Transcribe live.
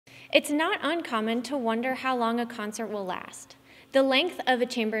It's not uncommon to wonder how long a concert will last. The length of a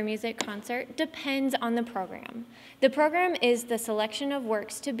chamber music concert depends on the program. The program is the selection of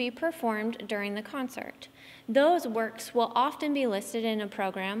works to be performed during the concert. Those works will often be listed in a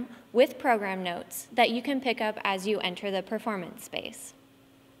program with program notes that you can pick up as you enter the performance space.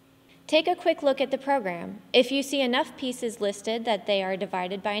 Take a quick look at the program. If you see enough pieces listed that they are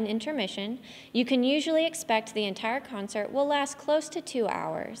divided by an intermission, you can usually expect the entire concert will last close to 2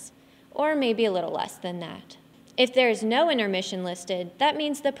 hours, or maybe a little less than that. If there is no intermission listed, that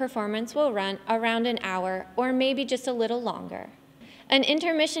means the performance will run around an hour or maybe just a little longer. An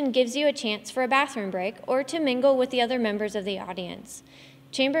intermission gives you a chance for a bathroom break or to mingle with the other members of the audience.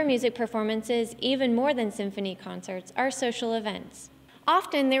 Chamber music performances, even more than symphony concerts, are social events.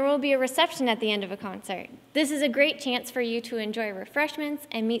 Often there will be a reception at the end of a concert. This is a great chance for you to enjoy refreshments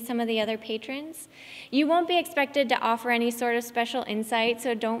and meet some of the other patrons. You won't be expected to offer any sort of special insight,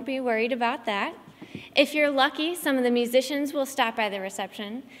 so don't be worried about that. If you're lucky, some of the musicians will stop by the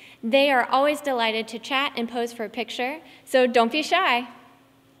reception. They are always delighted to chat and pose for a picture, so don't be shy.